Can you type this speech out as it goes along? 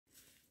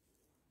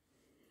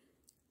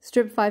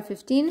Strip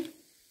 515.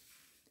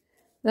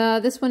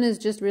 This one is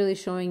just really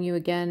showing you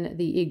again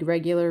the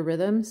irregular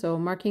rhythm. So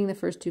marking the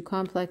first two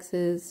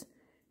complexes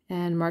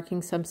and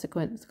marking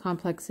subsequent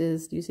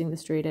complexes using the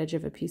straight edge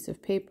of a piece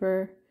of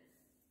paper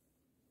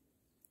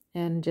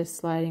and just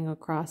sliding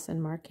across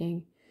and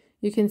marking.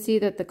 You can see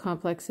that the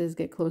complexes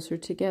get closer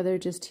together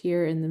just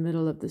here in the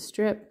middle of the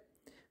strip,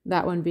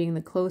 that one being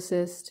the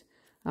closest.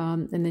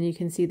 And then you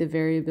can see the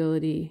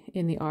variability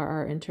in the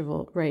RR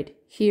interval right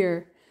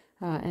here.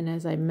 And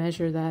as I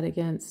measure that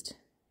against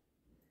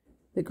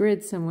the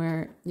grid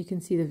somewhere, you can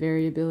see the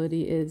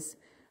variability is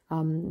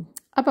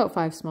about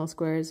 5 small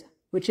squares,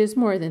 which is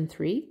more than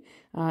 3,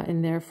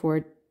 and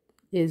therefore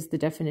is the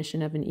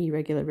definition of an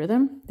irregular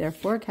rhythm.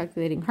 Therefore,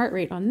 calculating heart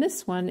rate on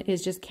this one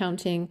is just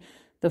counting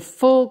the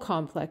full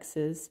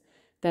complexes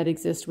that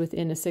exist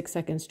within a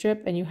 6-second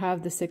strip, and you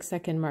have the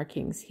 6-second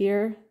markings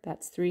here.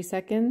 That's 3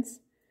 seconds,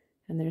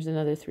 and there's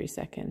another 3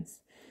 seconds.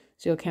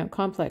 So you'll count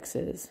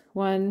complexes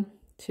 1,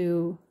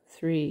 2,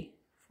 3,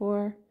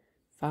 4,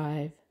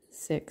 5,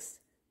 6,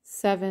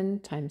 7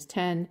 times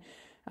 10.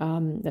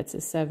 That's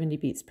a 70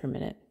 beats per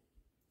minute.